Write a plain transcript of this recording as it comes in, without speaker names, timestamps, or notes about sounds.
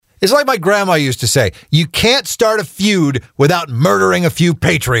It's like my grandma used to say, you can't start a feud without murdering a few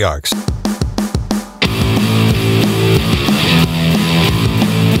patriarchs.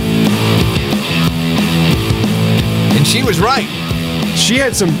 And she was right. She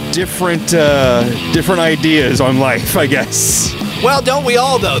had some different ideas on life, I guess. Well, don't we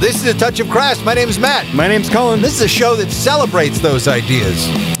all, though? This is A Touch of Crass. My name's Matt. My name's Colin. This is a show that celebrates those ideas.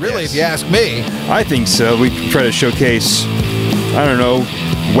 Really, Yes. if you ask me. I think so. We try to showcase, I don't know,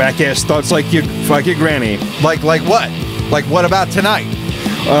 whack-ass thoughts like your granny. Like what? Like what about tonight?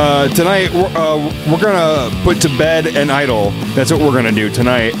 Tonight, we're going to put to bed an idol. That's what we're going to do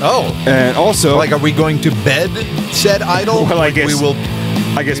tonight. Oh. And also... Like, are we going to bed said idol? Well, I guess we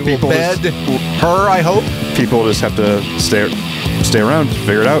people will bed her, I hope. People just have to stay around,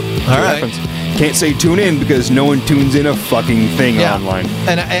 figure it out. See what right. happens. Can't say tune in because no one tunes in a fucking thing online.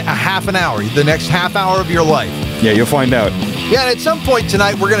 And a half an hour, the next half hour of your life. Yeah, you'll find out. Yeah, and at some point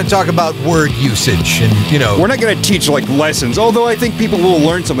tonight, we're going to talk about word usage and, We're not going to teach, like, lessons, although I think people will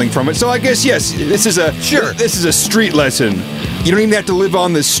learn something from it. So I guess, yes, this is a street lesson. You don't even have to live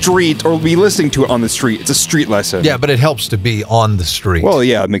on the street or be listening to it on the street. It's a street lesson. Yeah, but it helps to be on the street. Well,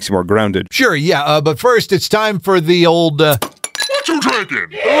 yeah, it makes you more grounded. Sure, yeah, but first, it's time for the old... What you drinking?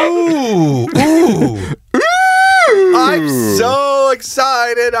 Ooh. I'm so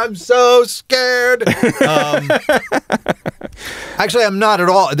excited. I'm so scared. Actually, I'm not at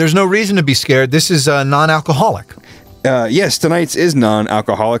all. There's no reason to be scared. This is non-alcoholic. Yes, tonight's is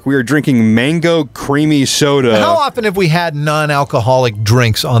non-alcoholic. We are drinking mango creamy soda. How often have we had non-alcoholic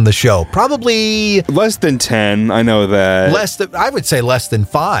drinks on the show? Probably less than 10. I know that. I would say less than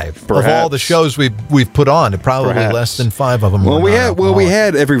 5. Perhaps. Of all the shows we've put on. Probably Perhaps. less than 5 of them. Well, we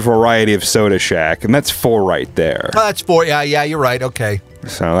had every variety of Soda Shack, and that's 4 right there. Oh, that's 4. Yeah, you're right. Okay.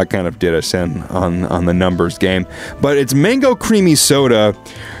 So that kind of did us in on the numbers game. But it's mango creamy soda.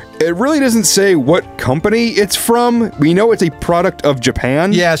 It really doesn't say what company it's from. We know it's a product of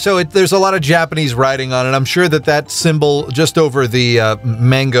Japan. Yeah, so there's a lot of Japanese writing on it. I'm sure that symbol just over the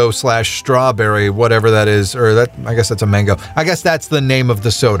mango/strawberry, whatever that is, or I guess that's a mango. I guess that's the name of the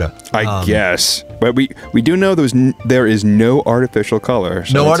soda. I guess. But we do know there is no artificial color.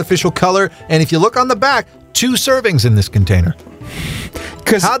 So no artificial color. And if you look on the back, 2 servings in this container.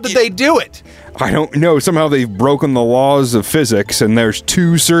 How did they do it? I don't know. Somehow they've broken the laws of physics, and there's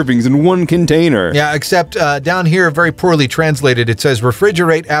 2 servings in 1 container. Yeah, except down here, very poorly translated, it says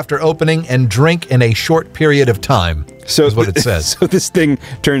refrigerate after opening and drink in a short period of time. So is what it says. So this thing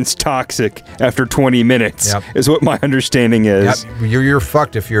turns toxic after 20 minutes, is what my understanding is. Yep. You're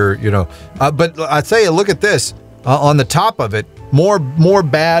fucked if you're, but I tell you, look at this. On the top of it, more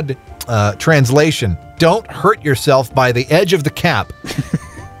bad translation. Don't hurt yourself by the edge of the cap.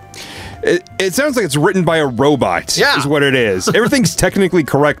 It sounds like it's written by a robot, is what it is. Everything's technically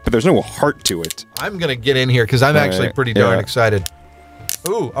correct, but there's no heart to it. I'm going to get in here because I'm actually pretty darn excited.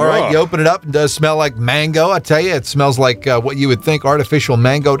 Ooh, all right, you open it up, it does smell like mango. I tell you, it smells like what you would think artificial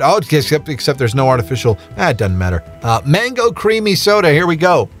mango. Oh, except there's no artificial. It doesn't matter. Mango creamy soda, here we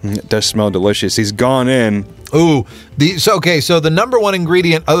go. It does smell delicious. He's gone in. Ooh, so the number 1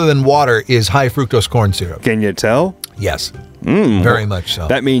 ingredient other than water is high fructose corn syrup. Can you tell? Yes. Very much so.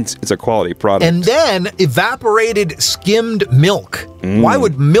 That means it's a quality product. And then evaporated skimmed milk. Why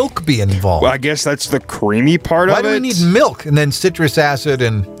would milk be involved? Well, I guess that's the creamy part of it. Why do we need milk? And then citrus acid,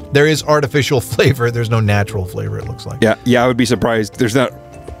 and there is artificial flavor. There's no natural flavor, it looks like. Yeah, I would be surprised. There's not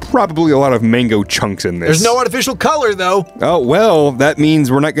probably a lot of mango chunks in this. There's no artificial color, though. Oh, well, that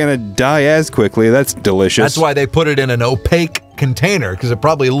means we're not going to die as quickly. That's delicious. That's why they put it in an opaque container, because it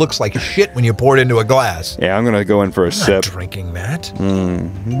probably looks like shit when you pour it into a glass. Yeah, I'm going to go in for a sip. Not drinking that.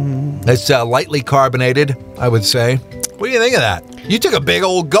 It's lightly carbonated, I would say. What do you think of that? You took a big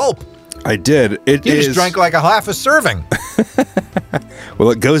old gulp. I did. You just drank like a half a serving.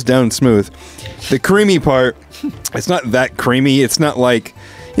 Well, it goes down smooth. The creamy part, it's not that creamy. It's not like,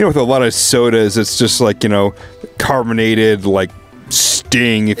 with a lot of sodas, it's just like, carbonated, like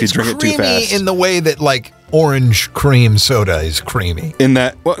sting if you drink it too fast. It's creamy in the way that, like, orange cream soda is creamy. In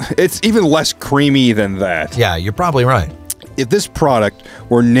that, well, it's even less creamy than that. Yeah, you're probably right. If this product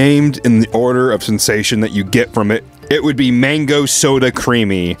were named in the order of sensation that you get from it, it would be mango soda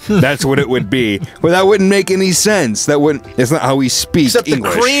creamy. That's what it would be. Well, that wouldn't make any sense. It's not how we speak Except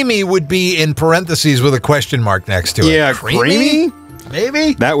English. The creamy would be in parentheses with a question mark next to it. Yeah, creamy?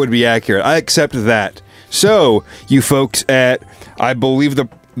 Maybe? That would be accurate. I accept that. So, you folks at, I believe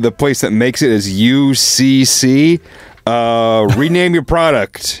the place that makes it is UCC, rename your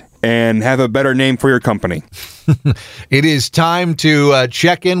product and have a better name for your company. It is time to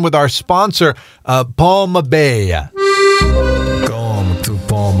check in with our sponsor, Palma Bay. Come to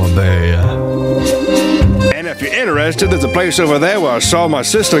Palma Palma Bay. And if you're interested, there's a place over there where I saw my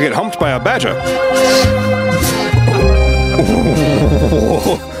sister get humped by a badger.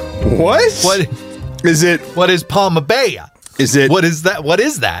 What? What is it? What is Palma Bay? Is it? What is that? What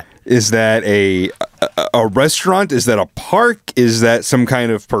is that? Is that a restaurant? Is that a park? Is that some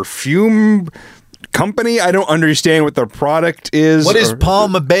kind of perfume company? I don't understand what their product is. What does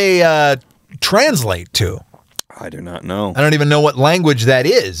Palma Bay translate to? I do not know. I don't even know what language that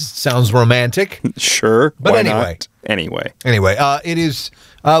is. Sounds romantic. Sure, but why anyway. not? Anyway, it is.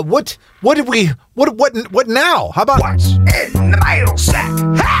 What now? How about What's in the mail sack?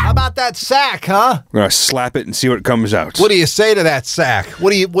 How about that sack, huh? I'm gonna slap it and see what comes out. What do you say to that sack?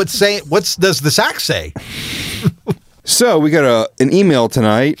 What does the sack say? So we got an email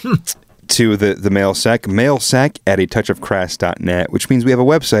tonight to the mail sack at atouchofcrass.net, which means we have a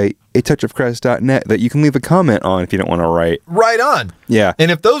website, atouchofcrass.net, that you can leave a comment on if you don't want to write. Right on. Yeah. And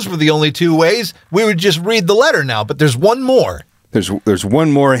if those were the only two ways, we would just read the letter now, but there's one more. There's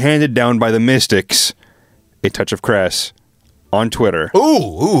one more handed down by the mystics, A Touch of Crass, on Twitter.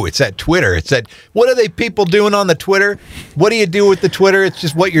 Ooh, it's at Twitter. What are they people doing on the Twitter? What do you do with the Twitter? It's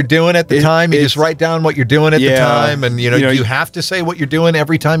just what you're doing at the time. You just write down what you're doing at the time, and you have to say what you're doing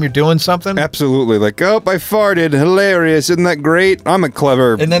every time you're doing something. Absolutely. Like, oh, I farted. Hilarious. Isn't that great? I'm a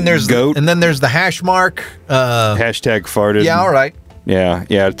clever goat. And then there's the hash mark. Hashtag farted. Yeah, all right. Yeah,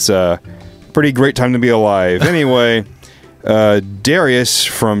 it's a pretty great time to be alive. Anyway, Darius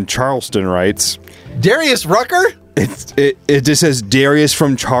from Charleston writes... Darius Rucker? It just says Darius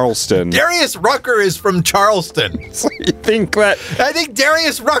from Charleston. Darius Rucker is from Charleston. You think that? I think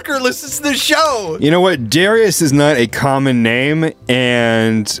Darius Rucker listens to the show. You know what? Darius is not a common name,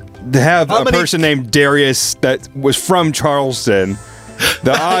 and to have a person named Darius that was from Charleston,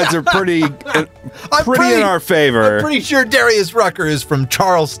 the odds are pretty in our favor. I'm pretty sure Darius Rucker is from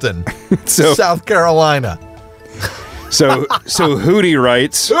Charleston, South Carolina. So Hootie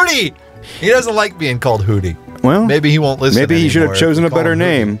writes. Hootie! He doesn't like being called Hootie. Well, maybe he won't listen. Maybe he should have chosen a better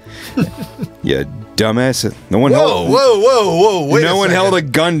name. Yeah, dumbass. No one Whoa! No one held a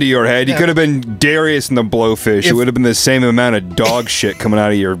gun to your head. You could have been Darius and the Blowfish. It would have been the same amount of dog shit coming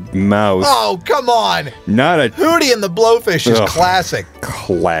out of your mouth. Oh, come on! Not a Hootie and the Blowfish is classic.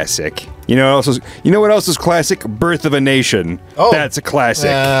 Classic. You know what else is classic? Birth of a Nation. Oh, that's a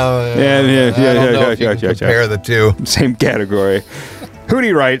classic. Yeah. Compare the two. Same category.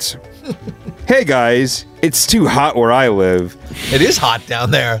 Hootie writes, "Hey guys, it's too hot where I live." It is hot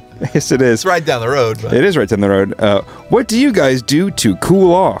down there. Yes, it is. It's right down the road. But. It is right down the road. What do you guys do to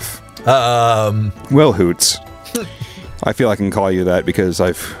cool off? Well, Hoots, I feel I can call you that because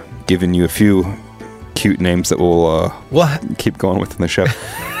I've given you a few cute names that we'll keep going with in the show.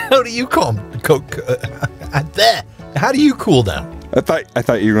 How do you call them? How do you cool down? I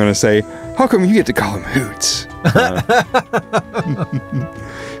thought you were going to say, how come you get to call him Hoots?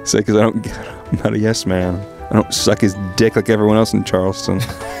 Say, because I'm not a yes man. I don't suck his dick like everyone else in Charleston.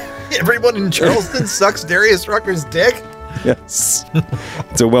 Everyone in Charleston sucks Darius Rucker's dick? Yes.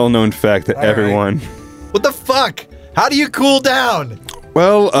 It's a well-known fact that everyone... Right. What the fuck? How do you cool down?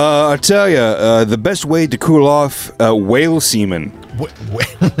 Well, I'll tell you, the best way to cool off whale semen.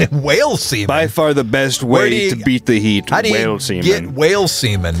 Whale semen? By far the best way to beat the heat. How do you get whale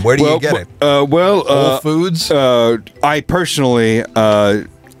semen? Where do you get it? Whole Foods? I personally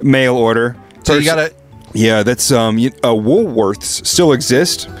mail order. So you gotta... Yeah, that's Woolworths still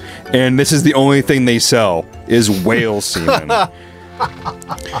exist, and this is the only thing they sell is whale semen.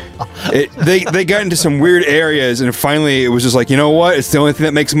 They got into some weird areas, and finally it was just like, you know what? It's the only thing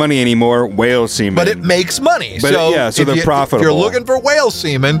that makes money anymore. Whale semen, but it makes money. But so they're profitable. If you're looking for whale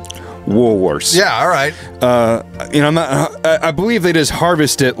semen, Woolworths. Yeah, all right. I believe they just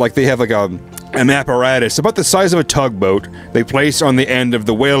harvest it like they have like an apparatus about the size of a tugboat. They place on the end of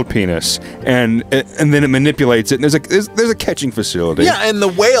the whale penis, and then it manipulates it. And there's a catching facility. Yeah, and the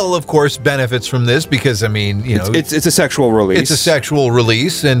whale, of course, benefits from this because it's a sexual release. It's a sexual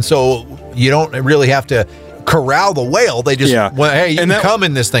release, and so you don't really have to corral the whale. They just hey, you can come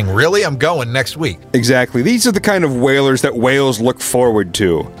in this thing. Really, I'm going next week. Exactly. These are the kind of whalers that whales look forward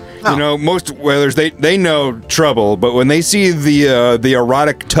to. Oh. You know, most whalers, they know trouble, but when they see the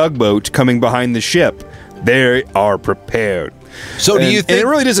erotic tugboat coming behind the ship, they are prepared. So do you think it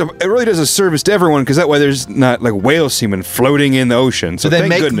really does a service to everyone, because that way there's not like whale semen floating in the ocean. So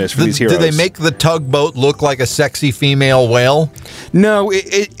thank goodness for these heroes. Do they make the tugboat look like a sexy female whale? No,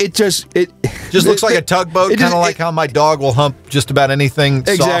 it just looks like a tugboat, kind of like how my dog will hump just about anything.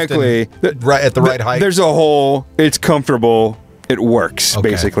 Exactly, right at the right height. There's a hole. It's comfortable. It works. Okay.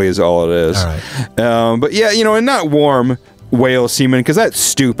 Basically, is all it is. All right. But yeah, and not warm. whale semen because that's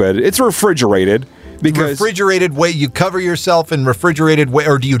stupid. It's refrigerated. Because refrigerated whale, you cover yourself in refrigerated whale,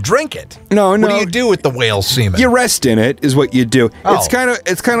 or do you drink it? No. What do you do with the whale semen? You rest in it, is what you do. Oh.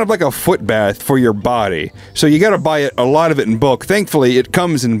 It's kind of like a foot bath for your body. So you got to buy it, a lot of it in bulk. Thankfully, it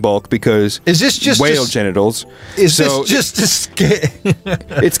comes in bulk because is this just whale genitals? Is this just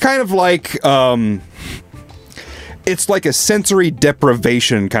It's kind of like. It's like a sensory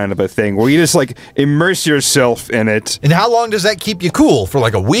deprivation kind of a thing where you just like immerse yourself in it. And how long does that keep you cool? For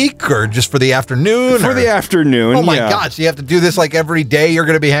like a week or just for the afternoon? For the afternoon. Oh my God. So you have to do this like every day you're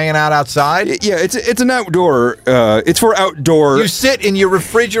going to be hanging out outside? Yeah, it's an outdoor, it's for outdoor. You sit in your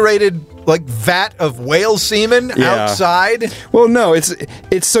refrigerated like vat of whale semen outside? Well, no, it's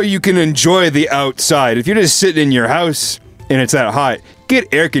so you can enjoy the outside. If you're just sitting in your house and it's that hot,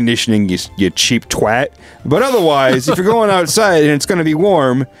 get air conditioning, you cheap twat. But otherwise, if you're going outside and it's going to be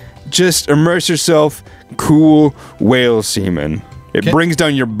warm, just immerse yourself cool whale semen. It brings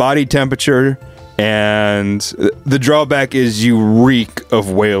down your body temperature, and the drawback is you reek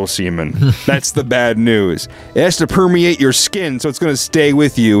of whale semen. That's the bad news. It has to permeate your skin, so it's going to stay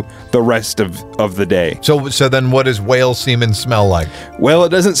with you the rest of the day. So then what does whale semen smell like? Well, it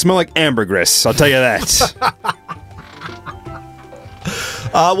doesn't smell like ambergris, I'll tell you that.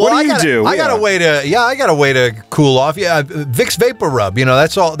 What do you do? I got a way to cool off. Yeah, Vicks Vapor Rub.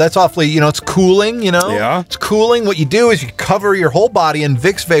 That's awfully. It's cooling. Yeah, it's cooling. What you do is you cover your whole body in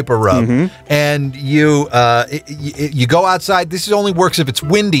Vicks Vapor Rub, and you go outside. This only works if it's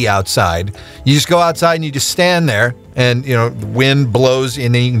windy outside. You just go outside and you just stand there. And the wind blows,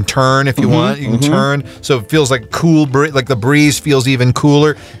 and then you can turn if you want. You can turn, so it feels like cool, like the breeze feels even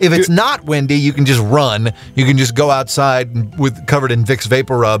cooler. If it's not windy, you can just run. You can just go outside covered in Vicks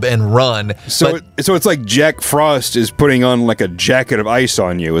Vapor Rub and run. So it's like Jack Frost is putting on like a jacket of ice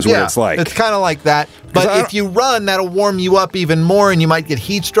on you. Is what it's like. It's kind of like that. But if you run, that'll warm you up even more, and you might get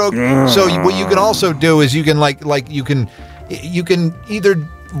heat stroke. So what you can also do is you can you can either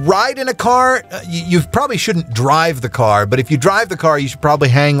ride in a car. You probably shouldn't drive the car, but if you drive the car, you should probably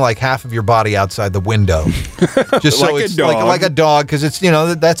hang like half of your body outside the window, just so it's like a dog, because it's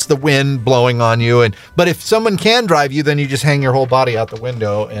that's the wind blowing on you. But if someone can drive you, then you just hang your whole body out the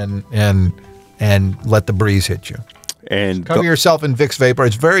window and let the breeze hit you. And cover yourself in Vicks Vapor.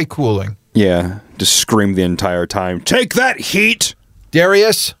 It's very cooling. Yeah, just scream the entire time. Take that, heat,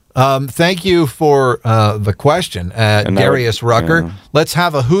 Darius. Thank you for the question, Darius Rucker. Yeah. Let's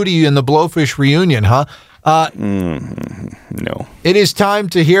have a hootie in the Blowfish reunion, huh? No. It is time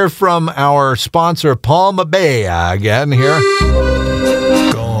to hear from our sponsor, Palma Bay, again here.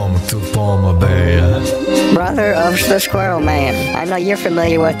 Come to Palma Bay. Brother of the Squirrel Man. I know you're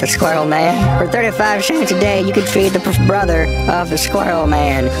familiar with the Squirrel Man. For 35 cents a day, you could feed the brother of the Squirrel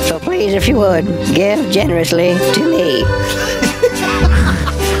Man. So please, if you would, give generously to me.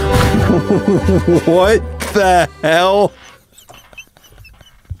 What the hell?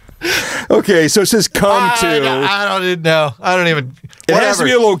 Okay, so it says come to. I don't even know. I don't even. It has to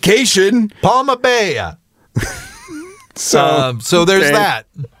be a location. Palma Bay. So there's that.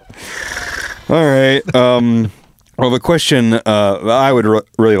 All right. Well, the question I would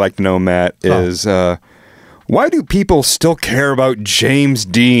really like to know, Matt, is why do people still care about James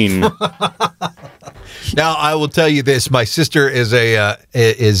Dean? Now, I will tell you this: my sister is a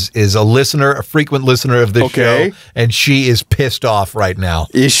listener, a frequent listener of this show, and she is pissed off right now.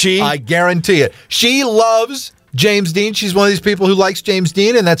 Is she? I guarantee it. She loves James Dean. She's one of these people who likes James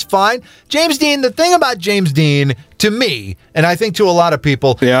Dean, and that's fine. James Dean. The thing about James Dean, to me, and I think to a lot of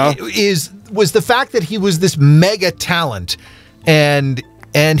people, was the fact that he was this mega talent, and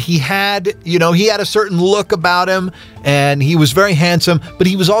he had a certain look about him, and he was very handsome, but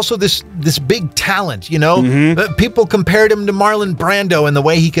he was also this big talent, People compared him to Marlon Brando in the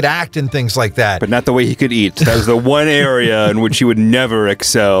way he could act and things like that. But not the way he could eat. That was the one area in which he would never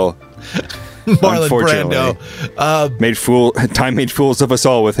excel. Marlon Brando. Time made fools of us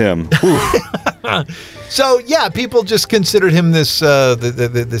all with him. So, yeah, people just considered him this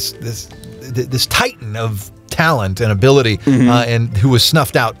titan of talent and ability, and who was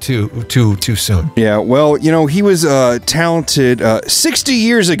snuffed out too soon. Yeah, well, he was talented 60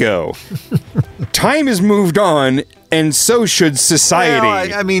 years ago. Time has moved on, and so should society.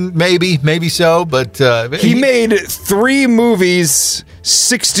 Well, I mean, maybe so, but he made 3 movies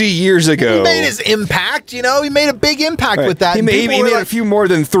 60 years ago. He made his impact, you know? He made a big impact with that. He made a few more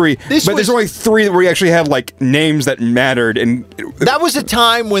than 3, but there's only 3 where he actually had, like, names that mattered. And that was a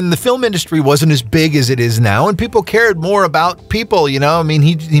time when the film industry wasn't as big as it is now, and people cared more about people, you know? I mean,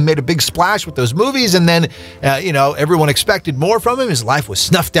 he made a big splash with those movies, and then, you know, everyone expected more from him. His life was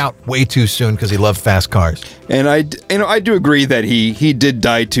snuffed out way too soon because he loved fast cars. And I do agree that he did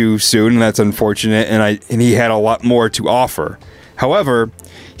die too soon, and that's unfortunate, and he had a lot more to offer. However,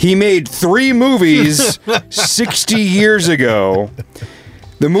 he made 3 movies 60 years ago.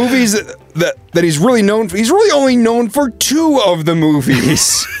 The movies that he's really known for, he's really only known for 2 of the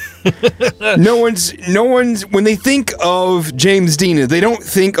movies. No one's when they think of James Dean, they don't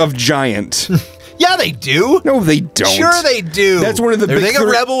think of Giant. Yeah, they do. No, they don't. Sure they do. That's one of the big... They think of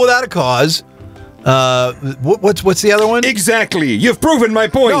Rebel Without a Cause. What's the other one? Exactly. You've proven my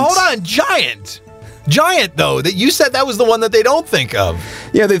point. No, hold on. Giant, though, that you said that was the one that they don't think of.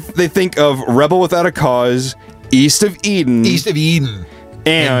 Yeah, they think of Rebel Without a Cause, East of Eden.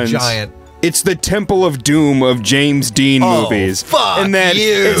 And Giant. It's the Temple of Doom of James Dean movies. Fuck and that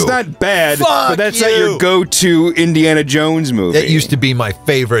you. It's not bad, but that's not your go-to Indiana Jones movie. That used to be my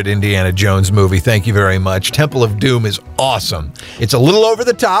favorite Indiana Jones movie. Thank you very much. Temple of Doom is awesome. It's a little over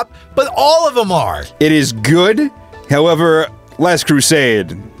the top, but all of them are. It is good. However, Last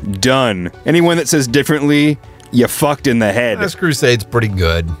Crusade, done. Anyone that says differently, you fucked in the head. Last Crusade's pretty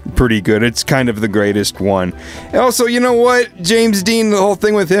good. Pretty good. It's kind of the greatest one. And also, you know what? James Dean, the whole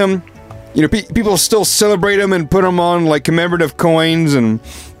thing with him, you know, people still celebrate him and put him on, like, commemorative coins and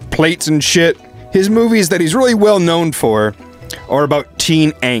plates and shit. His movies that he's really well known for are about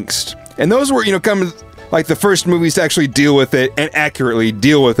teen angst. And those were, you know, kind of like the first movies to actually deal with it and accurately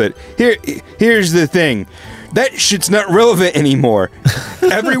deal with it. Here's the thing. That shit's not relevant anymore.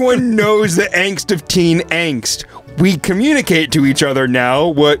 Everyone knows the angst of teen angst. We communicate to each other now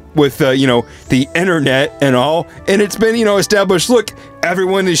with you know, the internet and all, and it's been, you know, established, look,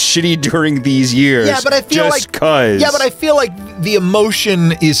 everyone is shitty during these years. Yeah, but I feel I feel like the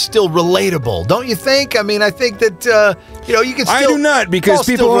emotion is still relatable, don't you think? I mean, I think that you know, you can still... I do not, because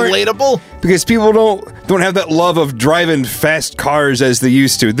people aren't relatable. Because people don't have that love of driving fast cars as they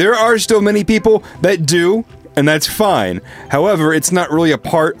used to. There are still many people that do, and that's fine. However, it's not really a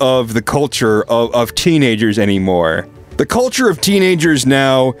part of the culture of teenagers anymore. The culture of teenagers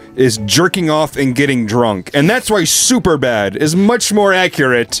now is jerking off and getting drunk. And that's why Superbad is much more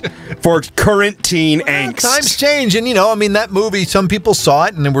accurate for current teen angst. Times change, and, you know, I mean, that movie, some people saw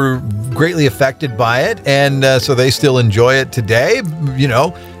it and were greatly affected by it, and so they still enjoy it today. You know,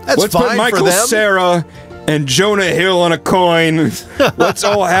 that's Let's fine put Michael for them. Cera and Jonah Hill on a coin. Let's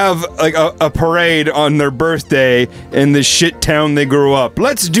all have like a parade on their birthday in the shit town they grew up.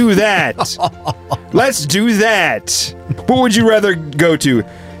 Let's do that. Let's do that. What would you rather go to?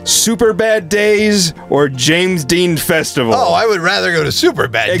 Super Bad Days or James Dean Festival? Oh, I would rather go to Super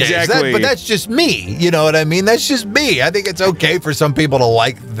Bad Days. Exactly. But that's just me. You know what I mean? That's just me. I think it's okay for some people to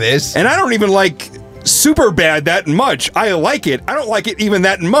like this. And I don't even like Super Bad that much. I like it. I don't like it even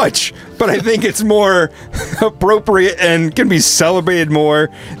that much, but I think it's more appropriate and can be celebrated more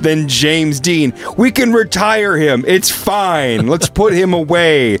than James Dean. We can retire him. It's fine. Let's put him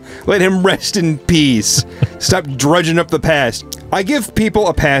away. Let him rest in peace. Stop drudging up the past. I give people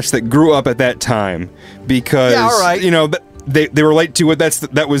a pass that grew up at that time because, yeah, all right. You know, they relate to it.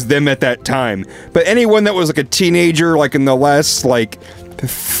 That was them at that time. But anyone that was like a teenager, like in the last, like,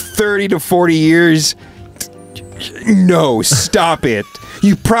 30 to 40 years, no, stop it.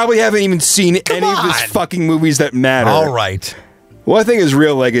 You probably haven't even seen any of his fucking movies that matter. All right. Well, I think his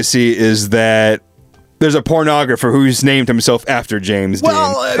real legacy is that there's a pornographer who's named himself after James Dean.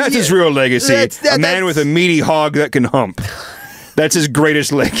 That's his real legacy. A man with a meaty hog that can hump. That's his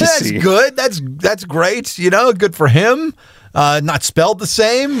greatest legacy. That's good. That's great. You know, good for him. Not spelled the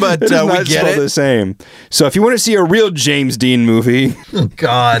same, but we get it. Not spelled the same. So if you want to see a real James Dean movie, oh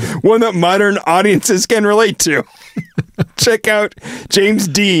God, one that modern audiences can relate to, check out James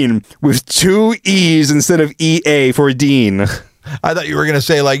Dean with 2 E's instead of EA for Dean. I thought you were going to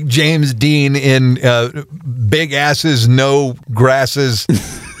say like James Dean in Big Asses, No Grasses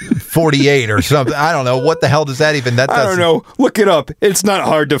 48 or something. I don't know. What the hell does that even... I don't know. Look it up. It's not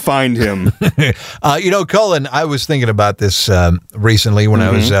hard to find him. You know, Cullen, I was thinking about this recently when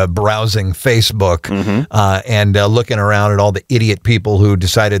I was browsing Facebook and looking around at all the idiot people who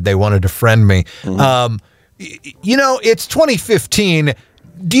decided they wanted to friend me. You know, it's 2015.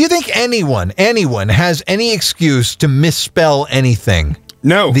 Do you think anyone has any excuse to misspell anything?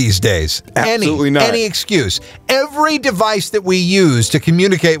 No. These days. Absolutely not. Any excuse. Every device that we use to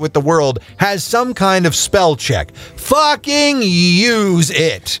communicate with the world has some kind of spell check. Fucking use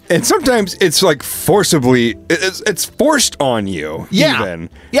it. And sometimes it's like forcibly, it's forced on you. Yeah. Even.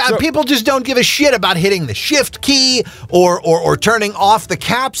 Yeah, So- and people just don't give a shit about hitting the shift key or turning off the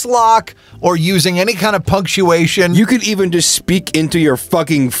caps lock or using any kind of punctuation. You could even just speak into your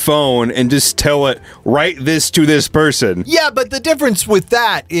fucking phone and just tell it, write this to this person. Yeah, but the difference with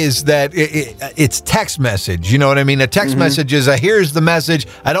that is that it's text message. You know what I mean? A text message is here's the message.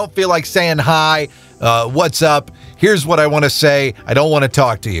 I don't feel like saying hi. What's up? Here's what I want to say. I don't want to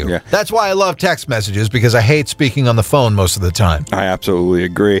talk to you. Yeah. That's why I love text messages, because I hate speaking on the phone most of the time. I absolutely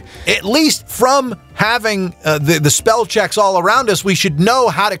agree. At least from having the spell checks all around us, we should know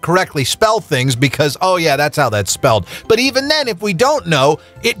how to correctly spell things because, oh yeah, that's how that's spelled. But even then, if we don't know,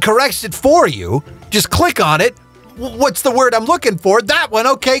 it corrects it for you. Just click on it. What's the word I'm looking for? That one.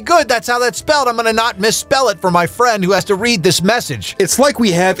 Okay, good. That's how that's spelled. I'm going to not misspell it for my friend who has to read this message. It's like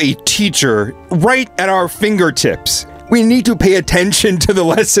we have a teacher right at our fingertips. We need to pay attention to the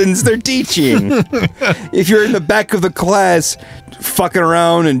lessons they're teaching. If you're in the back of the class fucking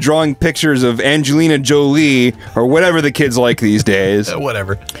around and drawing pictures of Angelina Jolie or whatever the kids like these days,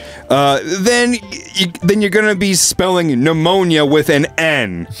 Whatever. then you're gonna be spelling pneumonia with an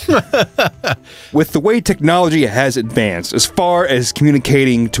N. With the way technology has advanced as far as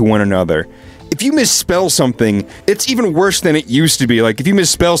communicating to one another, if you misspell something, it's even worse than it used to be. Like, if you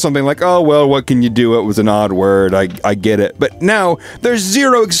misspell something like, oh, well, what can you do? It was an odd word. I get it. But now, there's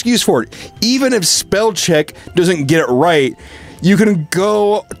zero excuse for it. Even if spell check doesn't get it right, you can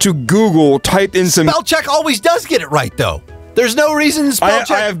go to Google, type in some... Spell check always does get it right, though. There's no reason spell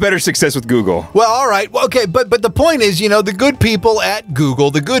check... I have better success with Google. Well, all right. Well, okay, but the point is, the good people at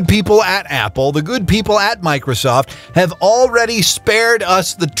Google, the good people at Apple, the good people at Microsoft have already spared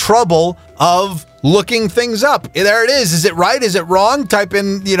us the trouble of looking things up. There it is. Is it right? Is it wrong? Type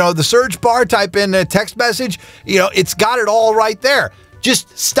in, the search bar, type in a text message. It's got it all right there.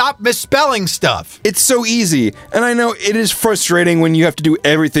 Just stop misspelling stuff. It's so easy, and I know it is frustrating when you have to do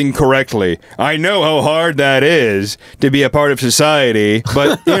everything correctly. I know how hard that is to be a part of society,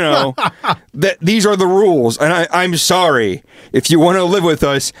 but, that these are the rules, and I'm sorry. If you want to live with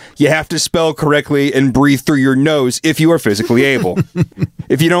us, you have to spell correctly and breathe through your nose if you are physically able.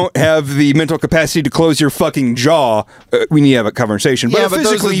 If you don't have the mental capacity to close your fucking jaw, we need to have a conversation. But if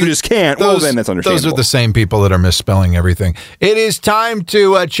physically you just can't, well, then that's understandable. Those are the same people that are misspelling everything. It is time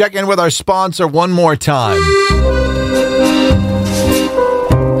to check in with our sponsor one more time.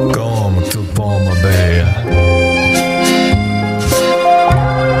 Come to Palma Bay.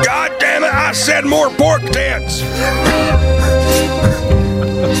 God damn it, I said more pork tits!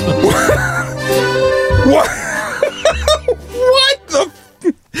 What? What the...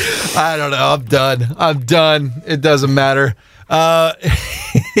 I don't know. I'm done. It doesn't matter.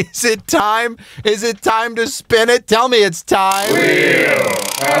 Is it time? Is it time to spin it? Tell me it's time. Wheel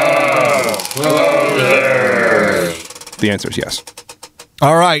of Closers. The answer is yes.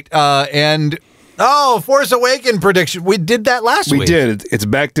 All right. Force Awakens prediction. We did that last week. We did. It's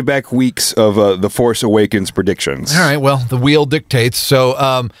back-to-back weeks of the Force Awakens predictions. All right. Well, the wheel dictates.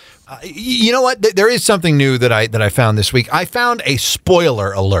 So, you know what? There is something new that I found this week. I found a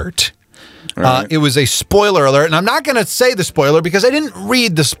spoiler alert. Right. It was a spoiler alert, and I'm not going to say the spoiler because I didn't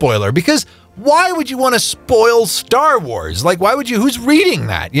read the spoiler, because why would you want to spoil Star Wars? Like, why would you? Who's reading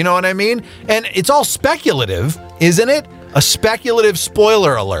that? You know what I mean? And it's all speculative, isn't it? A speculative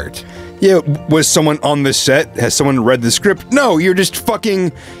spoiler alert. Yeah, was someone on the set? Has someone read the script? No, you're just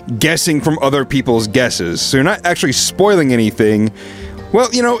fucking guessing from other people's guesses. So you're not actually spoiling anything. Well,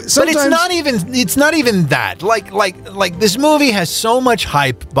 sometimes... But it's not even that. Like this movie has so much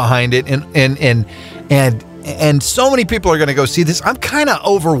hype behind it, and so many people are going to go see this. I'm kind of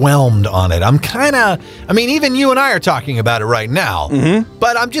overwhelmed on it. Even you and I are talking about it right now. Mm-hmm.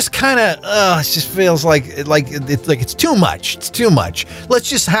 But I'm just kind of, it just feels like it's too much. It's too much. Let's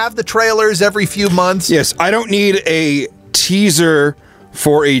just have the trailers every few months. Yes, I don't need a teaser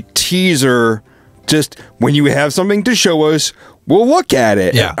for a teaser. Just when you have something to show us, we'll look at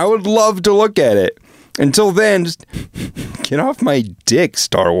it. Yeah. I would love to look at it. Until then, just get off my dick,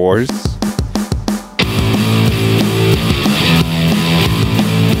 Star Wars.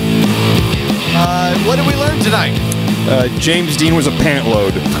 What did we learn tonight? James Dean was a pant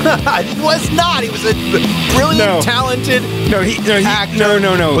load. He was not. He was a brilliant, talented actor.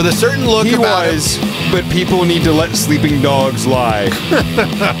 No. With a certain look about him. But people need to let sleeping dogs lie.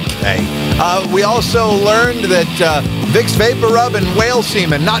 Okay. We also learned that Vicks Vapor Rub and whale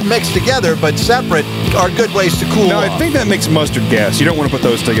semen, not mixed together, but separate, are good ways to cool off. I think that makes mustard gas. You don't want to put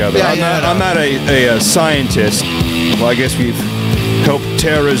those together. Yeah, I'm not a scientist. Well, I guess we've helped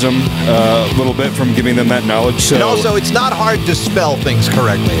terrorism a little bit from giving them that knowledge. So and also, it's not hard to spell things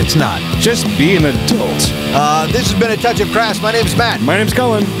correctly. It's not. Just be an adult. This has been A Touch of Crass. My name's Matt. My name's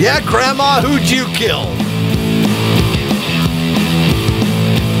Colin. Yeah, Grandma, who'd you kill?